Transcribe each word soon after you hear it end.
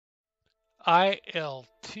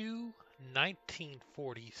IL-2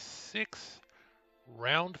 1946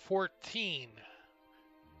 round 14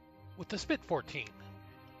 with the Spit 14.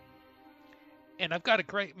 And I've got a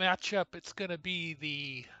great matchup. It's going to be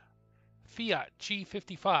the Fiat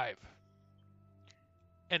G55,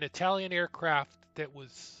 an Italian aircraft that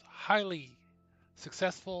was highly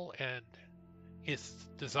successful in its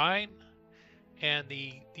design, and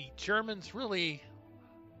the Germans really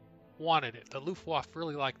wanted it. The Luftwaffe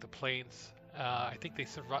really liked the planes. I think they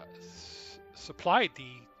supplied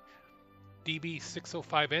the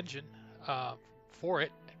DB605 engine for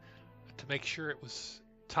it to make sure it was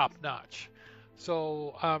top notch.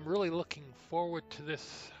 So I'm really looking forward to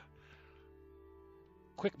this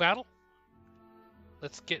quick battle.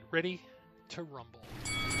 Let's get ready to rumble.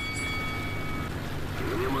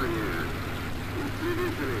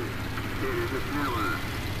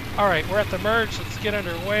 All right, we're at the merge. Let's get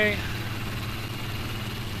underway.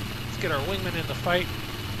 Let's get our wingman in the fight.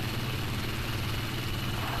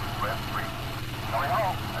 Going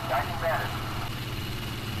home, attacking bandit.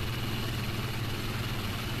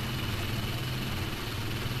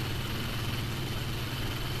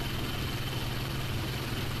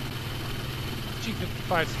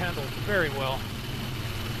 G55's handled very well.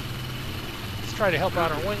 Let's try to help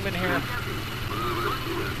out our wingman here.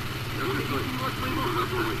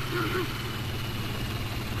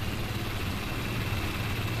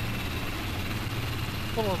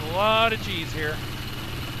 Pulling a lot of G's here.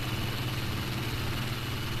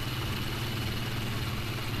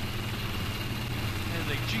 And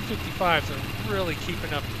the G55s are really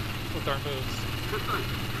keeping up with our moves.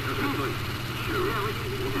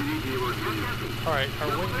 Alright,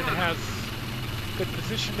 our wingman has good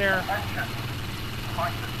position there.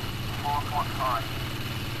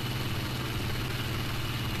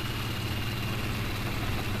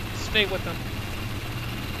 Stay with them.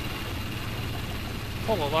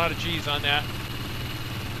 Pull a lot of G's on that.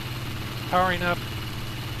 Powering up.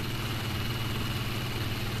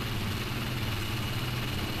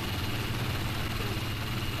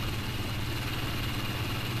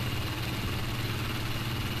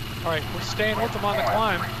 Alright, we're staying with them on the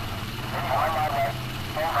climb.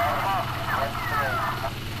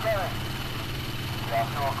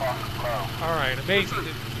 Alright, amazing.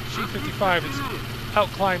 The G55 is out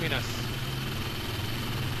climbing us.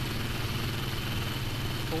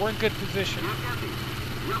 But we're in good position.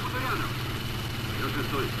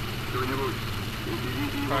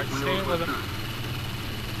 Alright, staying with him.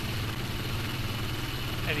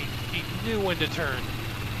 And he knew when to turn.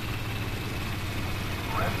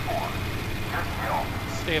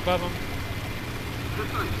 Stay above him.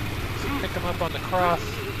 Pick him up on the cross.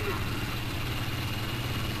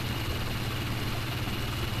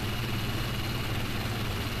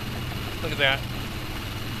 Look at that.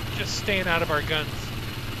 Just staying out of our guns.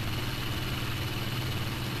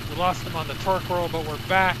 We lost him on the torque roll, but we're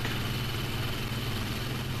back.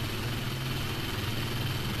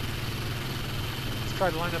 Let's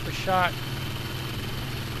try to line up a shot.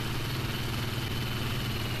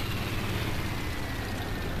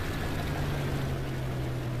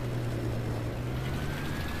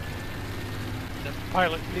 The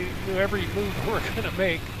pilot knew every move we're going to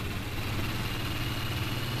make.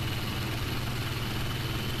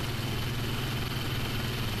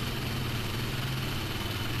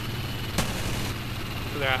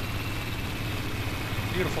 That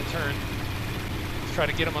beautiful turn. Let's try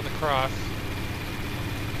to get him on the cross.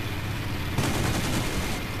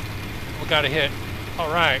 We got a hit.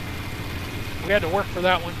 All right. We had to work for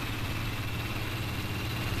that one.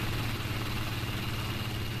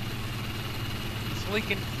 It's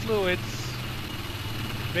leaking fluids.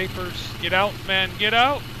 Vapors. Get out, man. Get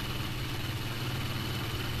out.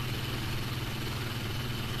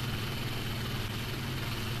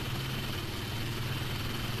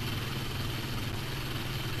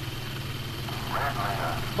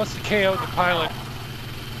 Must have KO'd the pilot.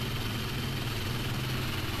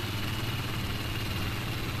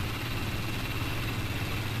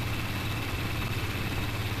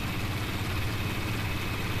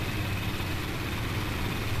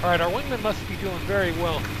 Alright, our wingman must be doing very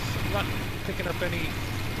well because I'm not picking up any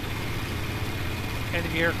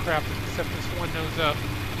enemy aircraft except this one nose up.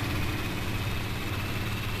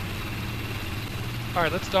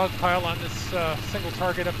 Alright, let's dogpile on this single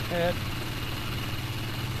target up ahead.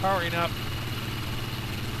 Powering up.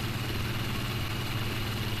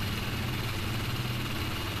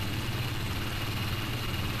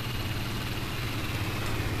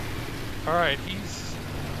 Alright, he's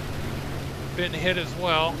been hit as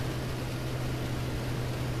well.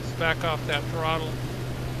 Let's back off that throttle.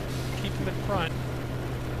 Keep him in front.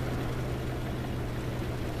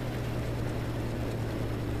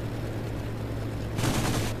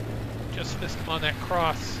 Missed him on that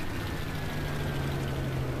cross.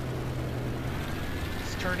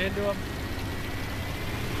 Let's turn into him.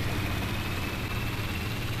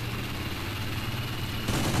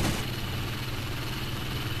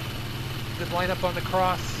 Good line up on the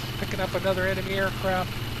cross. Picking up another enemy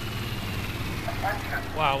aircraft.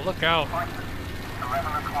 Wow, look out.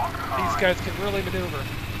 These guys can really maneuver.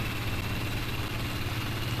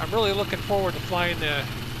 I'm really looking forward to flying the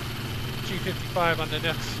G55 on the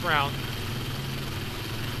next round.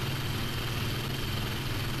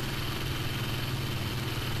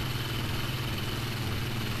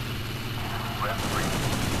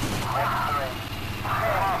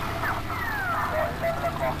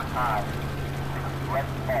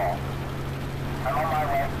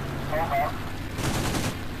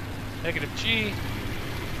 Negative G.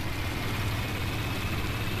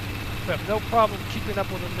 We have no problem keeping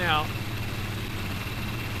up with them now.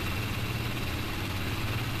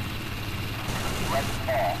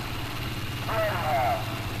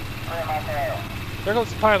 There goes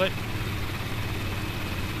the pilot.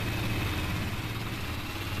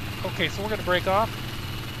 Okay, so we're going to break off.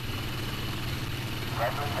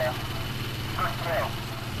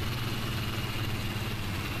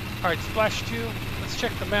 Alright, splash 2. Let's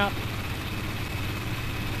check the map.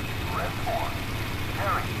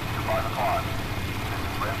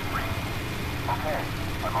 Okay,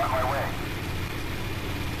 I'm on my way.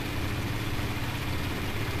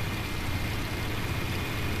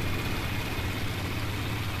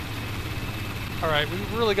 Alright, we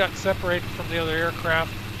really got separated from the other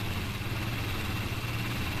aircraft.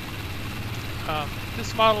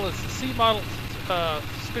 This model is the C model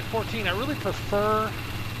Spit 14. I really prefer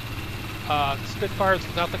the Spitfires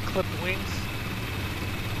without the clipped wings.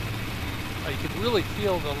 You can really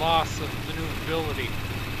feel the loss of maneuverability.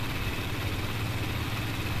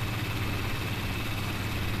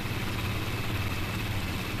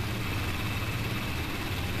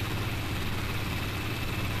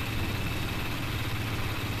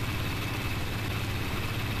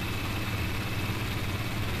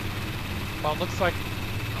 Well, it looks like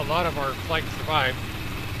a lot of our flight survived.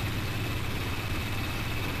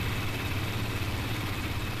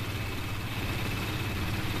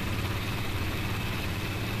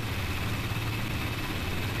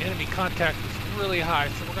 Enemy contact is really high,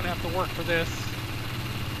 so we're going to have to work for this.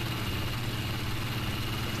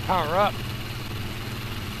 Let's power up.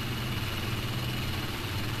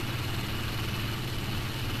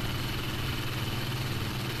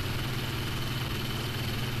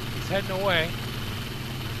 He's heading away.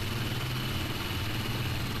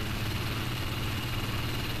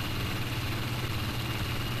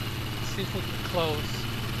 Let's see if we can close.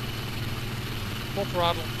 Full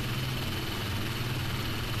throttle.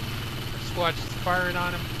 Squad's firing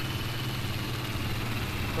on him.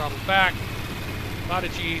 Throttle back. A lot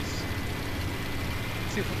of G's.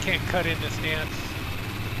 See if we can't cut in this dance.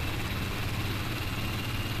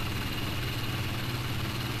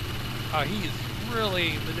 He is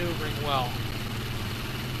really maneuvering well.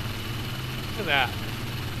 Look at that.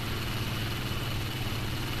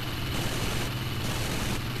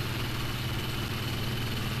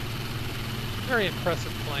 Very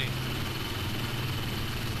impressive plane.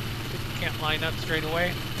 Can't line up straight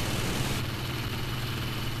away.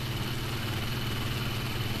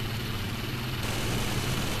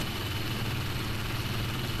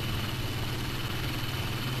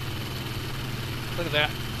 Look at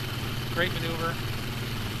that. Great maneuver.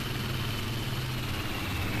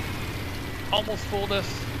 Almost fooled us.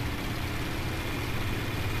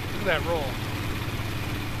 Look at that roll.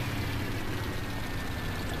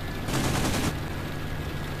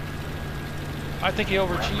 I think he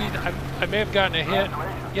over-G'd. I may have gotten a hit.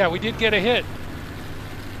 Yeah, we did get a hit.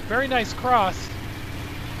 Very nice cross.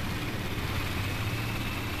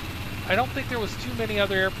 I don't think there was too many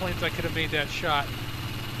other airplanes that could have made that shot.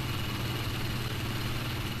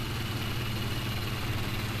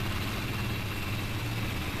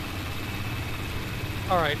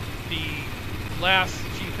 Alright, the last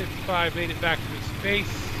G55 made it back to its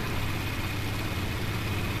base.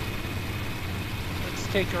 Let's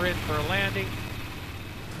take her in for a landing.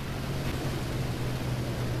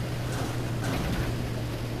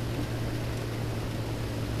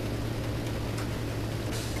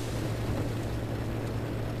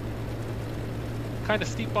 Kind of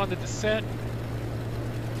steep on the descent.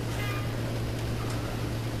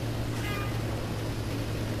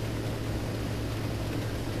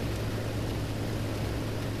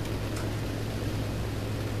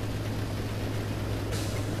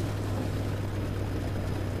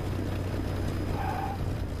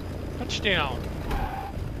 Touchdown.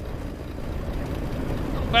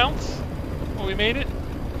 Bounce. We made it.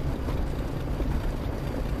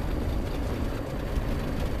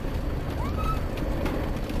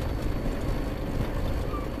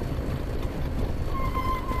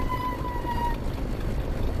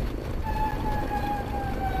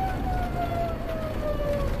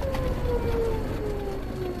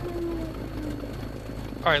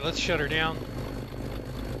 All right, let's shut her down.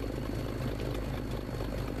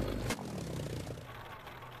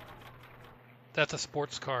 That's a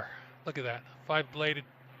sports car. Look at that. 5-bladed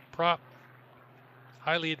prop.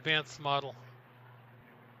 Highly advanced model.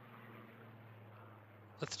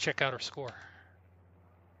 Let's check out her score.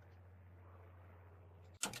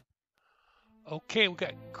 Okay, we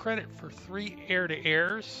got credit for 3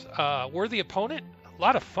 air-to-airs. Worthy opponent. A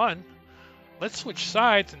lot of fun. Let's switch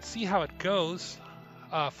sides and see how it goes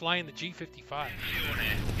flying the G55.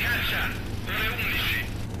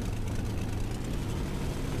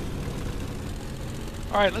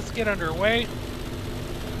 All right, let's get underway.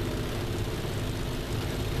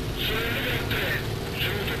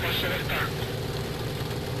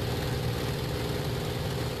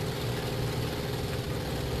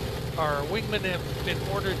 Our wingmen have been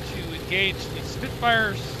ordered to engage the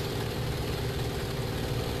Spitfires.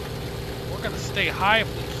 We're going to stay high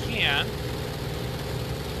if we can.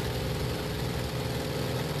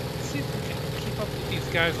 Let's see if we can keep up with these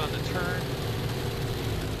guys on the turn.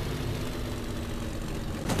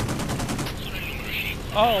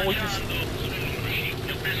 Oh, we just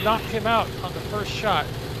knocked him out on the first shot.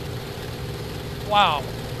 Wow.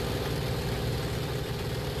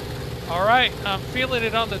 All right, I'm feeling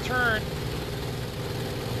it on the turn.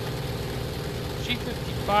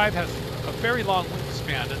 G55 has a very long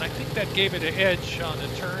wingspan, and I think that gave it an edge on the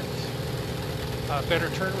turns. Better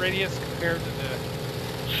turn radius compared to the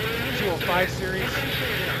 205 series.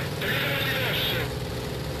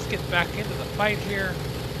 Let's get back into the fight here.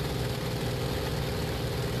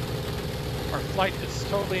 Our flight is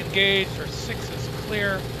totally engaged. Our 6 is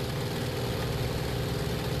clear.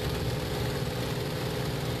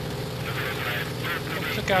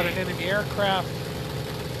 We took out an enemy aircraft.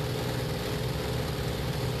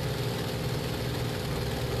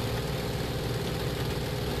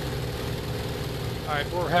 All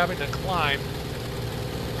right, we're having to climb.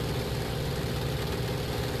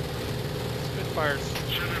 Spitfires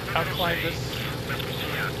outclimbed us.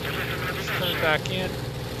 Let's turn back in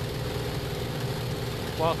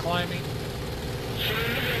while climbing.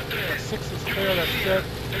 Our 6 is clear, that's good.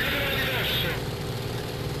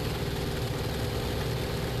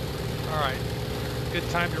 Alright, good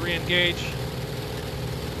time to re-engage.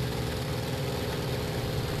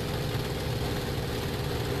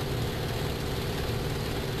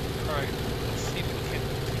 Alright, let's see if we can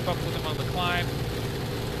keep up with him on the climb.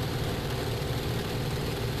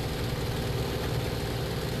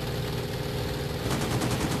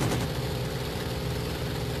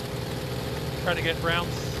 Try to get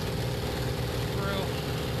rounds through.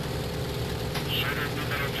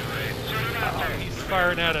 Oh, he's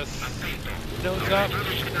firing at us. Nose up. I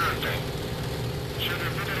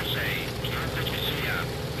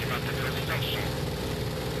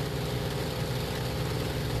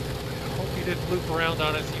hope he didn't loop around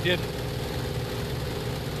on us. He didn't.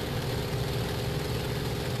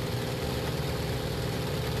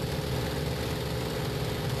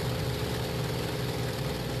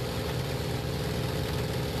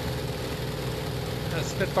 The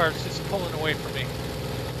Spitfire's just pulling away from me.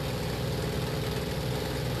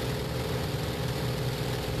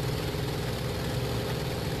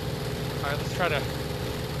 Alright, let's try to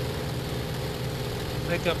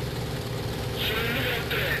make up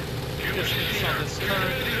distance on this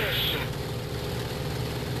turn.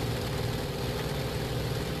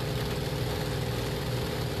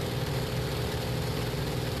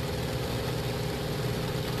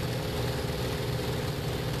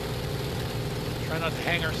 Try not to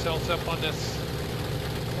hang ourselves up on this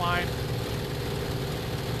climb.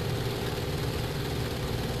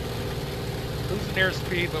 Losing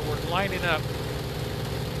airspeed, but we're lining up.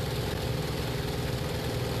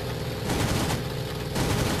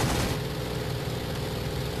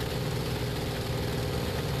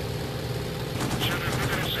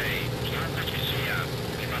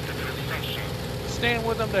 Staying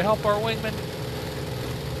with them to help our wingmen.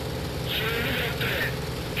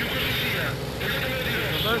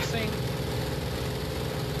 Reversing.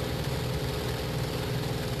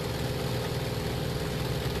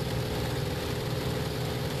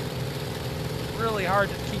 Really hard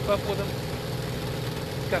to keep up with him.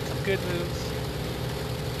 He's got some good moves.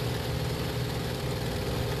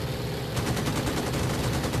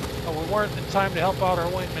 Oh, we weren't in time to help out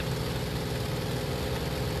our wingmen.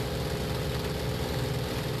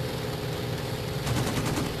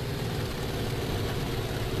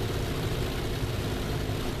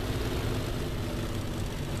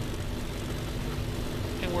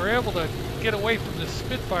 and we're able to get away from this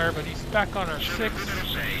Spitfire, but he's back on our 6.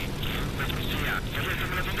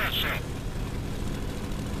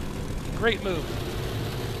 Great move.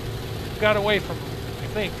 Got away from him, I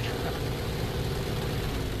think.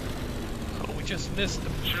 Oh, we just missed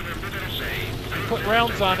him. He put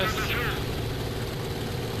rounds on us.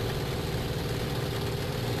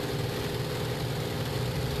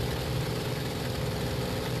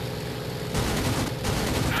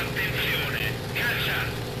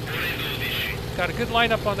 Got a good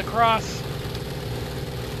lineup on the cross.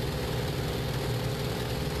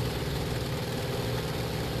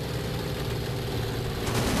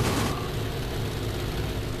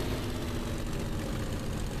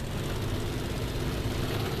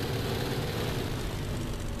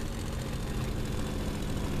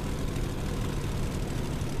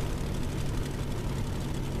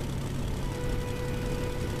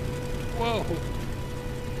 Whoa.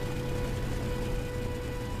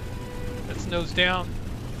 Let's nose down.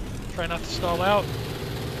 Try not to stall out.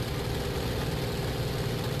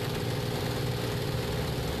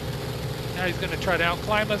 Now he's going to try to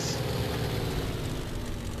outclimb us.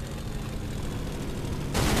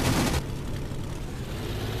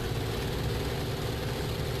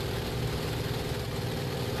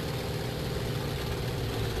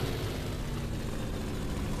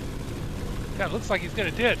 God, looks like he's going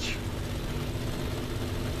to ditch.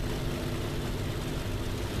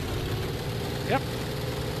 Yep.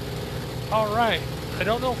 All right. I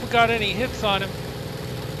don't know if we got any hits on him,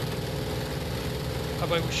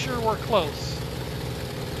 but we sure were close.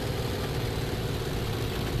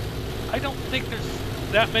 I don't think there's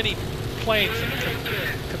that many planes that can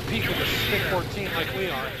compete with a Spit 14 like we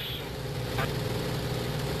are.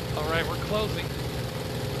 All right, we're closing.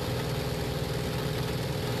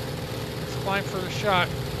 Let's climb for the shot.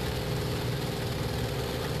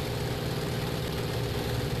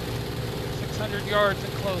 Yards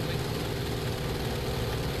and closing.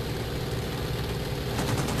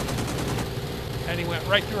 And he went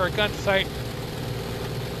right through our gun sight.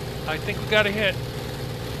 I think we got a hit.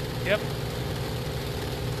 Yep.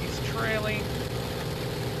 He's trailing.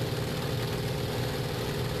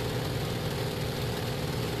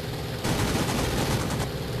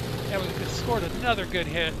 Yeah, we scored another good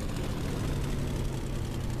hit.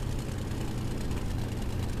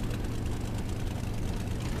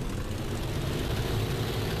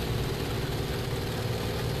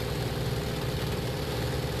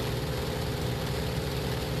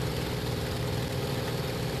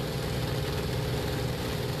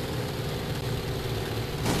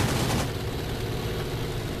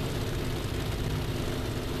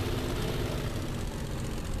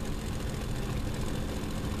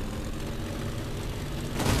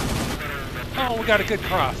 Oh, we got a good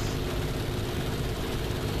cross.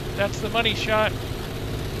 That's the money shot.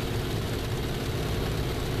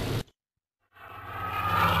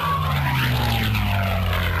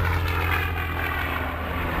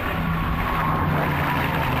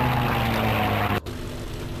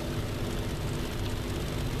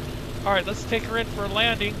 All right, let's take her in for a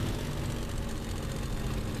landing.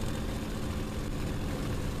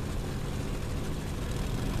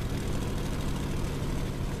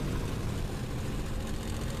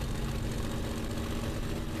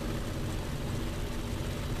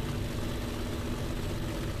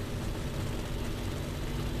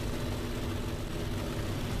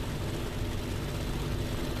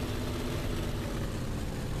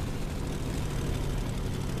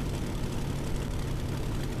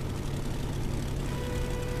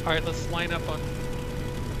 All right, let's line up on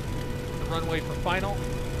the runway for final.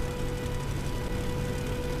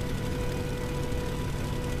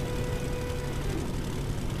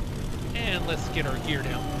 And let's get our gear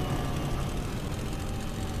down.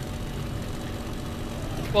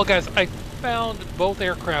 Well, guys, I found both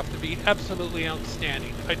aircraft to be absolutely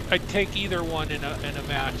outstanding. I'd take either one in a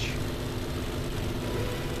match.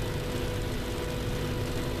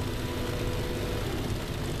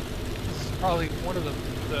 This is probably one of the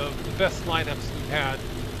best lineups we've had.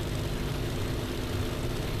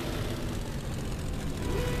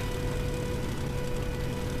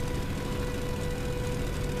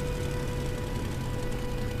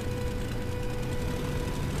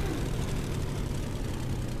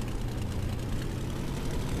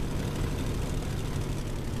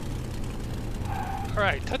 All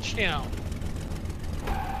right, touchdown.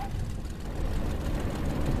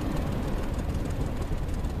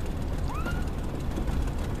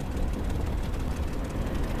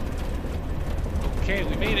 Okay,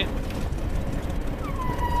 we made it.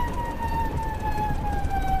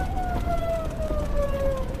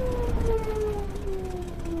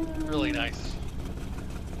 Really nice.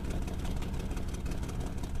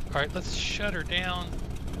 All right, let's shut her down.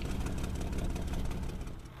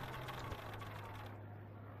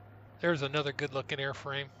 There's another good-looking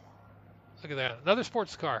airframe. Look at that, another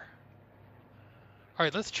sports car. All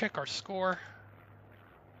right, let's check our score.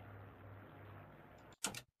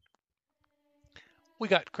 We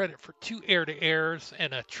got credit for 2 air-to-airs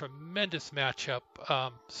and a tremendous matchup.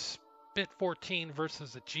 Spit 14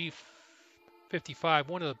 versus a G55,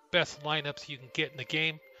 one of the best lineups you can get in the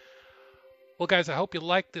game. Well, guys, I hope you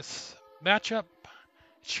liked this matchup.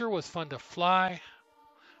 It sure was fun to fly.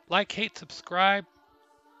 Like, hate, subscribe,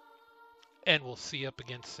 and we'll see you up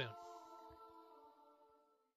again soon.